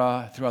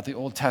Torah, throughout the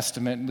Old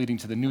Testament, leading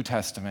to the New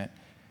Testament,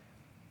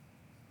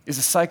 is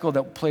a cycle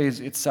that plays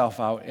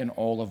itself out in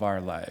all of our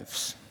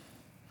lives.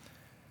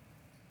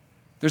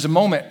 There's a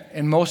moment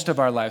in most of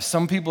our lives.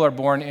 Some people are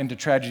born into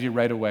tragedy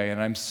right away, and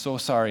I'm so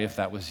sorry if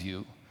that was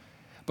you.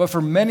 But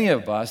for many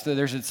of us,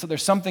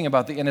 there's something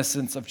about the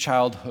innocence of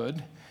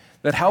childhood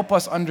that help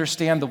us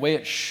understand the way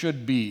it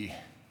should be,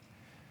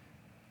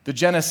 the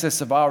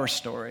genesis of our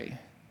story,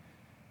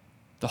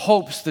 the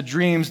hopes, the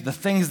dreams, the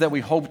things that we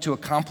hope to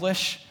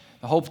accomplish,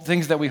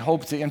 things that we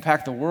hope to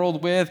impact the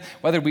world with,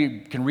 whether we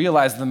can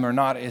realize them or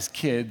not as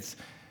kids.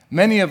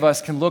 Many of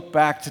us can look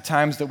back to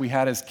times that we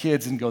had as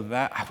kids and go,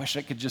 I wish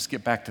I could just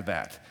get back to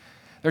that.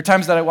 There are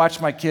times that I watch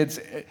my kids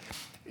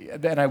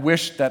and I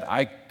wish that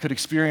I could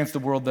experience the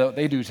world that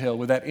they do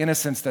with that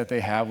innocence that they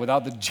have,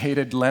 without the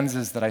jaded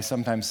lenses that I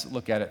sometimes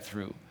look at it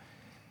through.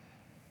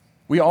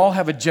 We all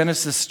have a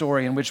Genesis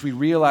story in which we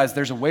realize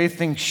there's a way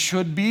things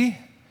should be,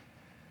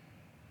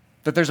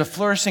 that there's a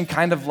flourishing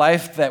kind of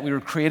life that we were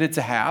created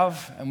to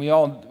have, and we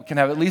all can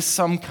have at least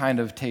some kind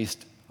of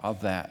taste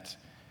of that.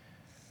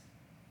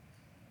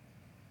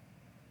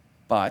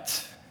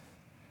 But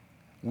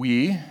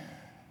we,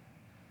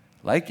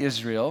 like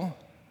Israel,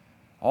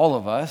 all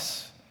of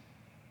us,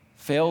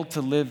 fail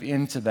to live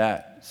into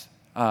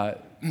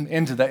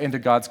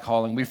God's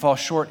calling. We fall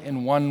short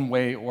in one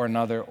way or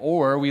another,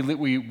 or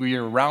we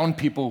are around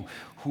people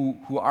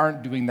who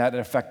aren't doing that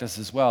affect us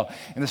as well.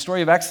 In the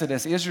story of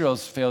Exodus,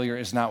 Israel's failure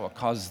is not what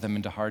causes them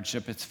into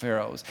hardship, it's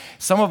Pharaoh's.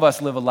 Some of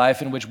us live a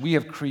life in which we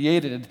have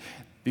created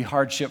the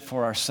hardship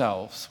for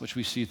ourselves, which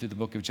we see through the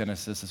book of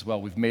Genesis as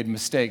well. We've made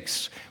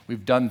mistakes.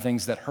 We've done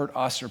things that hurt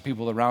us or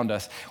people around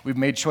us. We've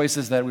made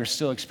choices that we're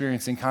still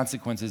experiencing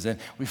consequences in.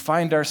 We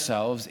find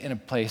ourselves in a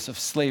place of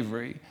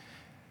slavery.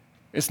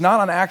 It's not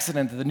an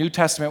accident that the New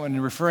Testament, when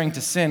referring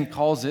to sin,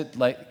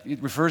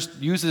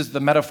 uses the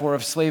metaphor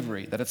of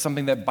slavery, that it's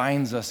something that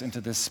binds us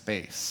into this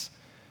space.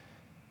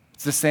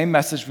 It's the same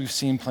message we've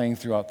seen playing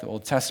throughout the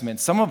Old Testament.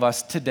 Some of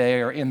us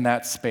today are in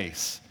that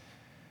space.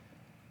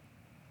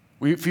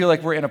 We feel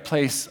like we're in a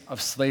place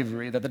of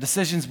slavery, that the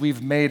decisions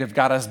we've made have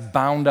got us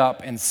bound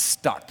up and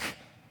stuck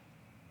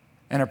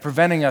and are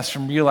preventing us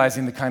from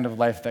realizing the kind of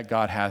life that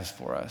God has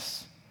for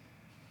us.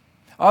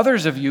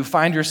 Others of you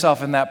find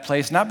yourself in that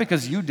place not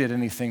because you did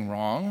anything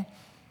wrong,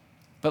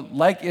 but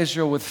like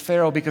Israel with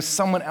Pharaoh, because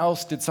someone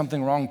else did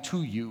something wrong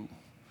to you,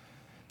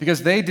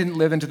 because they didn't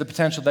live into the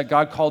potential that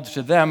God called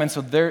to them, and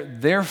so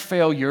their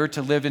failure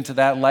to live into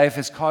that life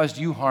has caused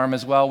you harm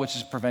as well, which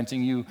is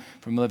preventing you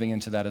from living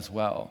into that as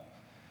well.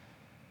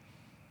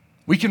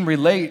 We can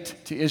relate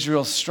to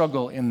Israel's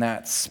struggle in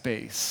that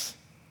space,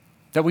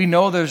 that we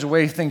know there's a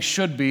way things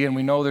should be, and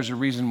we know there's a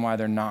reason why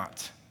they're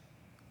not.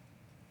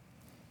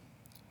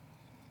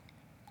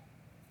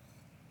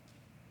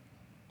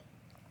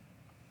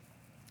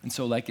 And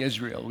so, like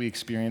Israel, we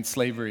experience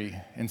slavery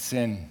and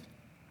sin.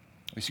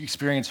 We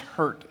experience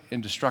hurt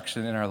and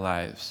destruction in our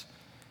lives.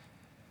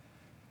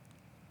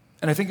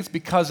 And I think it's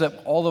because of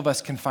all of us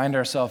can find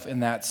ourselves in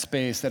that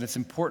space that it's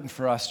important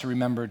for us to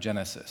remember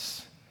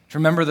Genesis, to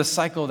remember the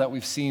cycle that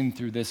we've seen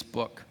through this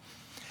book.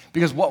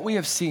 Because what we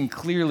have seen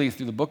clearly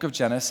through the book of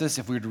Genesis,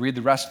 if we were to read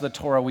the rest of the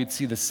Torah, we'd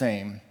see the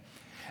same,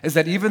 is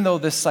that even though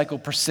this cycle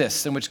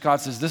persists, in which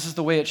God says this is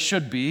the way it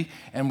should be,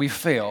 and we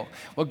fail,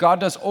 what God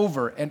does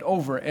over and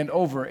over and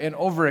over and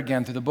over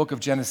again through the book of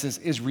Genesis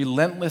is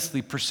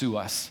relentlessly pursue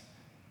us,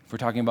 if we're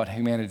talking about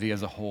humanity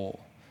as a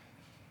whole.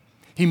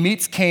 He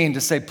meets Cain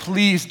to say,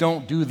 please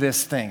don't do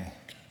this thing.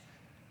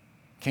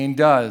 Cain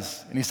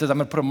does, and he says, I'm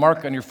going to put a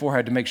mark on your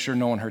forehead to make sure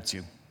no one hurts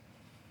you.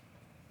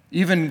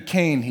 Even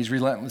Cain, he's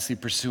relentlessly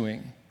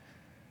pursuing.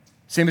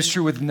 Same is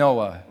true with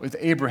Noah, with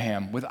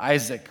Abraham, with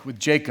Isaac, with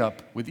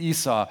Jacob, with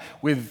Esau,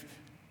 with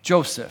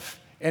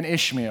Joseph and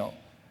Ishmael.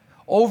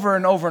 Over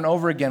and over and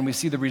over again, we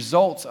see the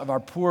results of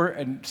our poor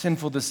and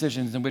sinful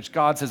decisions in which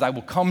God says, I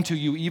will come to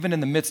you even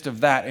in the midst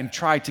of that and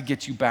try to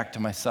get you back to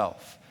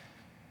myself.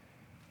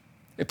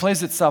 It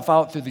plays itself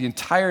out through the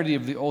entirety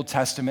of the Old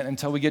Testament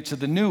until we get to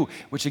the New,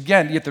 which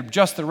again, at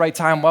just the right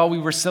time, while we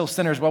were still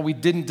sinners, while we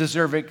didn't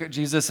deserve it,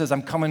 Jesus says,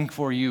 I'm coming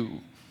for you.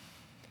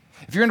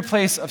 If you're in a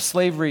place of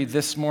slavery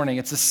this morning,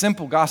 it's a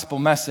simple gospel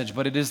message,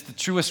 but it is the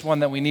truest one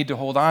that we need to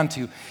hold on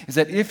to, is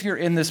that if you're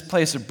in this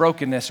place of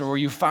brokenness or where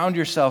you found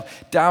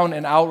yourself down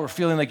and out or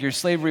feeling like you're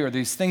slavery or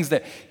these things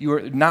that you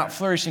are not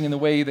flourishing in the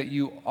way that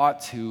you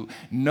ought to,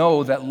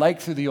 know that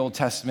like through the Old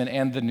Testament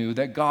and the New,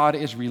 that God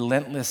is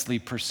relentlessly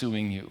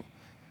pursuing you.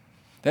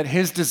 That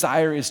his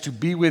desire is to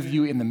be with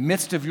you in the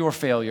midst of your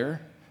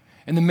failure,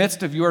 in the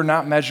midst of your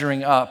not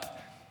measuring up,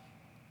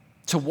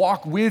 to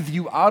walk with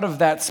you out of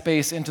that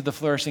space into the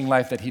flourishing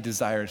life that he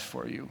desires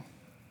for you.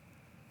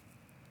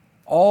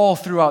 All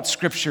throughout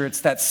Scripture,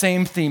 it's that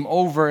same theme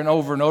over and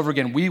over and over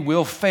again. We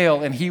will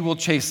fail and he will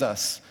chase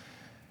us.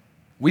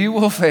 We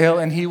will fail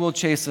and he will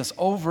chase us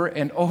over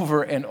and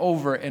over and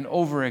over and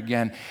over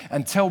again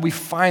until we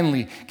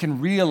finally can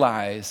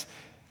realize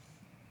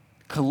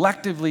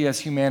collectively as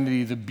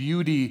humanity the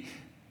beauty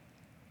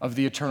of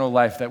the eternal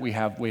life that we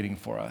have waiting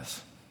for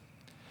us.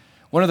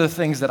 One of the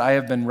things that I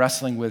have been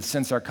wrestling with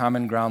since our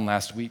Common Ground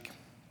last week,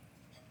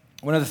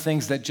 one of the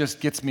things that just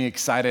gets me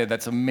excited,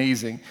 that's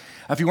amazing.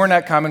 If you weren't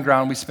at Common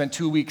Ground, we spent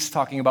 2 weeks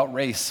talking about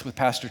race with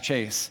Pastor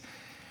Chase.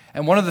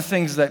 And one of the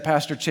things that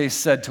Pastor Chase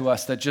said to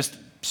us that just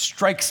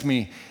strikes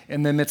me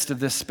in the midst of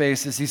this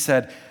space is he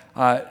said,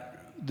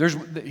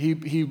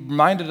 he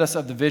reminded us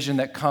of the vision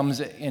that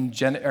comes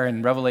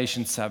in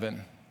Revelation 7,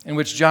 in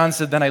which John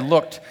said, then I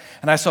looked,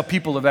 and I saw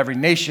people of every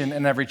nation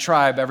and every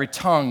tribe, every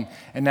tongue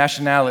and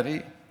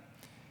nationality.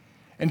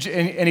 And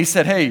he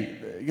said,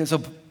 hey, so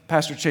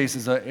Pastor Chase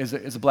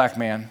is a black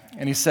man,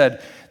 and he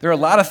said, there are a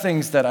lot of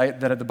things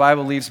that the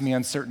Bible leaves me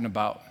uncertain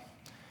about.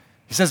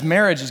 He says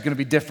marriage is going to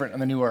be different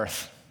on the new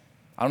earth.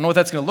 I don't know what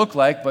that's going to look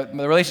like, but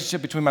the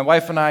relationship between my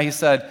wife and I, he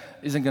said,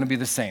 isn't going to be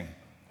the same.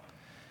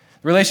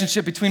 The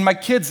relationship between my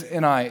kids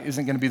and I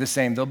isn't going to be the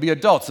same. They'll be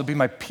adults. They'll be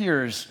my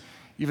peers,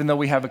 even though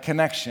we have a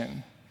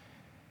connection.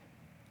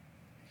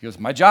 He goes,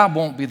 my job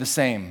won't be the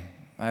same.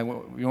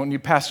 We won't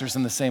need pastors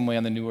in the same way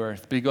on the new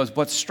earth. But he goes,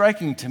 what's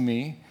striking to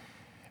me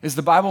is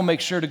the Bible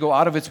makes sure to go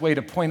out of its way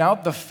to point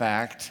out the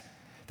fact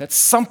that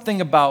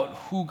something about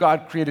who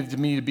God created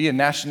me to be in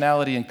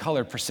nationality and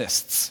color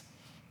persists,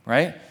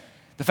 right?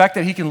 The fact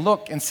that he can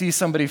look and see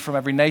somebody from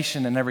every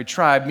nation and every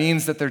tribe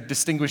means that there are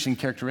distinguishing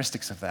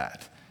characteristics of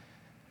that.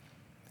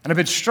 And I've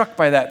been struck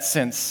by that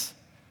since.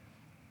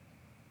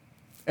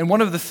 And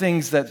one of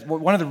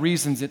the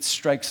reasons it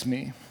strikes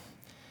me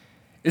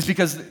is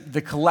because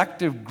the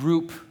collective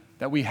group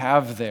that we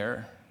have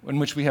there, in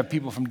which we have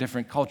people from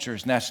different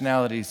cultures,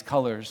 nationalities,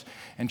 colors,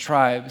 and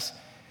tribes,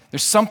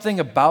 There's something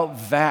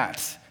about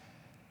that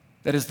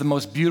that is the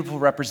most beautiful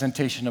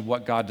representation of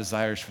what God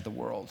desires for the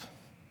world.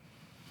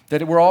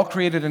 That we're all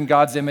created in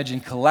God's image,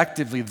 and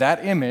collectively,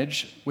 that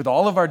image, with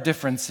all of our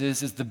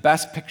differences, is the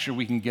best picture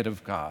we can get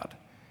of God.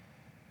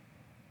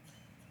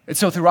 And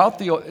so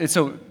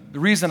the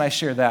reason I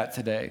share that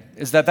today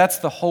is that that's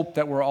the hope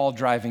that we're all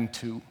driving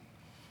to,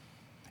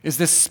 is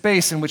this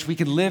space in which we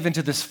can live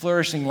into this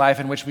flourishing life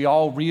in which we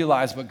all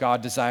realize what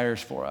God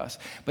desires for us.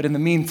 But in the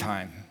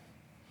meantime,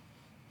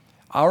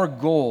 our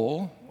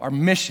goal, our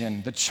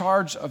mission, the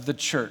charge of the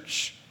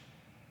church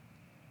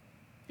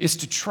is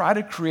to try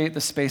to create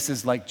the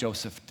spaces like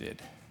Joseph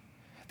did.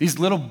 These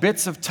little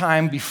bits of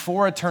time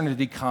before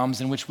eternity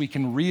comes in which we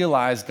can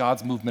realize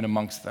God's movement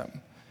amongst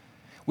them.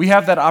 We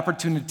have that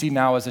opportunity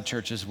now as a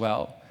church as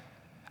well.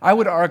 I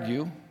would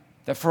argue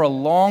that for a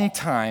long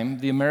time,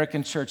 the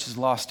American church has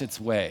lost its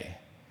way.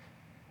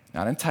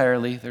 Not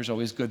entirely. There's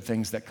always good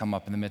things that come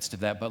up in the midst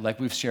of that. But like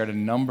we've shared a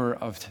number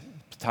of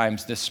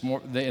times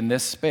in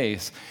this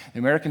space, the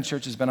American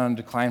church has been on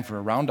decline for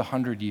around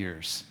 100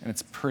 years, and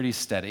it's pretty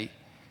steady.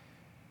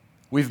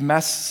 We've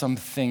messed some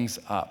things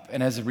up,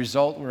 and as a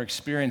result, we're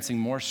experiencing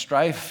more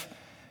strife,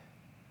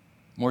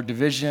 more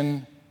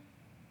division,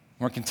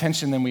 more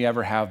contention than we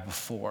ever have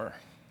before.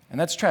 And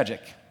that's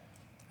tragic.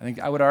 I think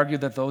I would argue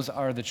that those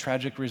are the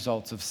tragic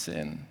results of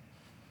sin.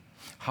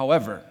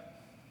 However,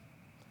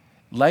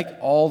 like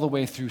all the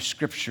way through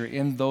Scripture,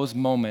 in those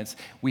moments,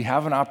 we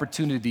have an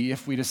opportunity,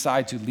 if we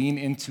decide to lean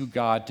into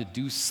God, to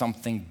do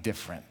something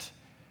different,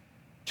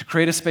 to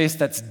create a space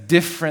that's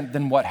different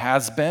than what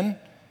has been,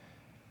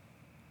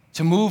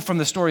 to move from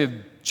the story of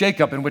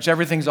Jacob, in which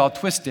everything's all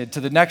twisted,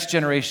 to the next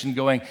generation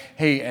going,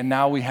 hey, and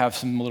now we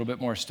have a little bit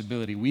more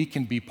stability. We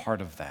can be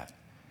part of that.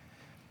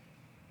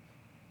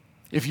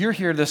 If you're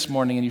here this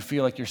morning and you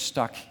feel like you're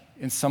stuck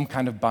in some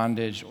kind of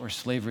bondage or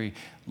slavery,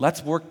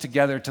 let's work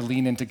together to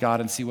lean into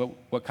God and see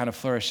what kind of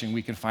flourishing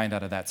we can find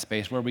out of that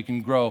space, where we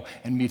can grow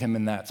and meet Him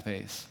in that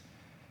space.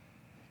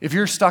 If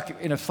you're stuck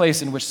in a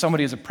place in which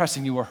somebody is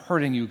oppressing you or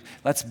hurting you,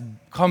 let's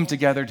come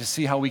together to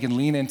see how we can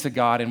lean into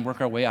God and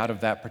work our way out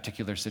of that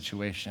particular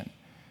situation.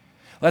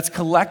 Let's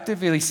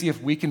collectively see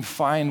if we can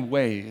find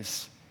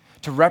ways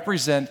to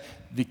represent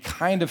the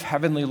kind of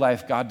heavenly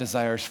life God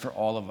desires for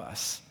all of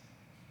us.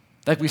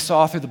 Like we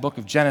saw through the book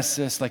of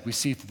Genesis, like we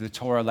see through the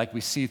Torah, like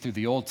we see through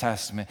the Old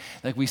Testament,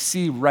 like we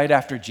see right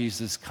after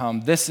Jesus come.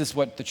 This is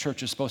what the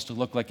church is supposed to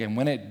look like, and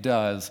when it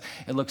does,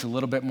 it looks a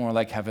little bit more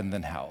like heaven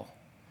than hell.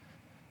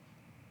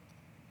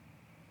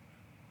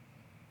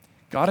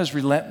 God is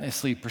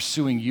relentlessly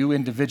pursuing you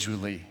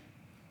individually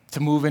to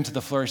move into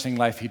the flourishing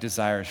life He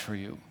desires for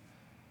you.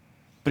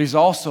 But He's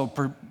also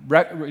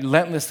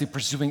relentlessly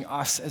pursuing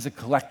us as a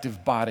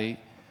collective body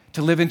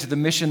to live into the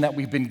mission that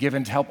we've been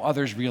given to help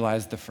others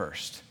realize the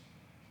first.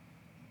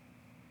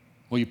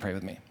 Will you pray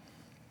with me?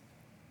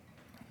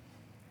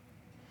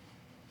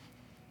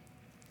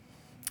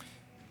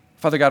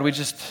 Father God, we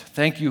just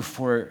thank You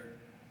for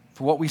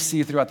what we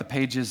see throughout the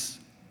pages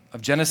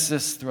of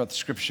Genesis, throughout the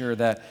Scripture,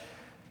 that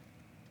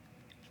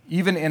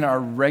even in our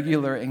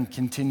regular and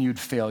continued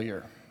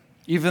failure,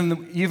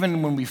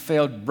 even when we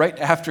failed right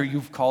after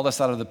You've called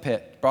us out of the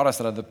pit, brought us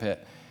out of the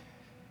pit,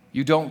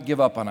 You don't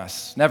give up on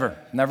us. Never.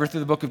 Never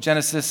through the book of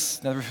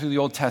Genesis, never through the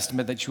Old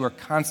Testament, that You are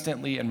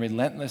constantly and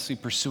relentlessly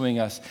pursuing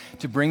us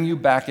to bring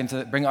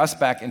us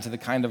back into the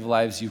kind of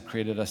lives You've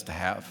created us to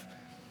have.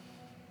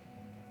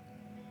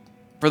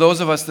 For those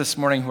of us this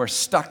morning who are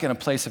stuck in a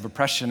place of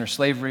oppression or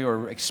slavery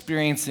or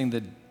experiencing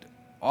the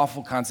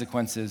awful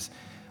consequences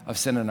of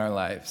sin in our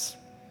lives,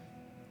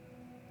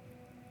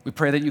 we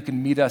pray that You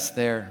can meet us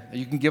there, that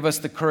You can give us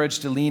the courage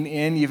to lean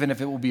in, even if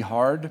it will be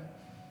hard,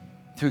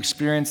 to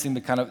experience the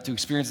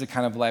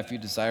kind of life You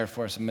desire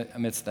for us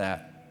amidst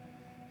that.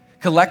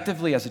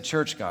 Collectively as a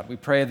church, God, we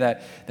pray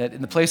that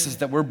in the places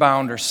that we're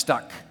bound or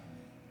stuck,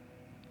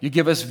 You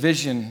give us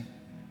vision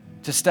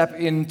to step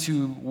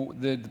into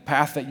the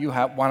path that You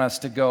want us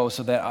to go,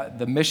 so that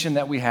the mission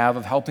that we have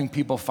of helping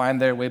people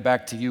find their way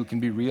back to You can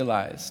be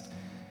realized.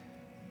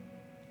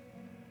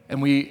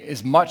 And we,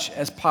 as much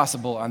as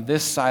possible on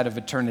this side of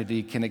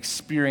eternity, can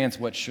experience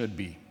what should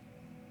be.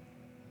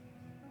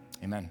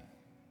 Amen.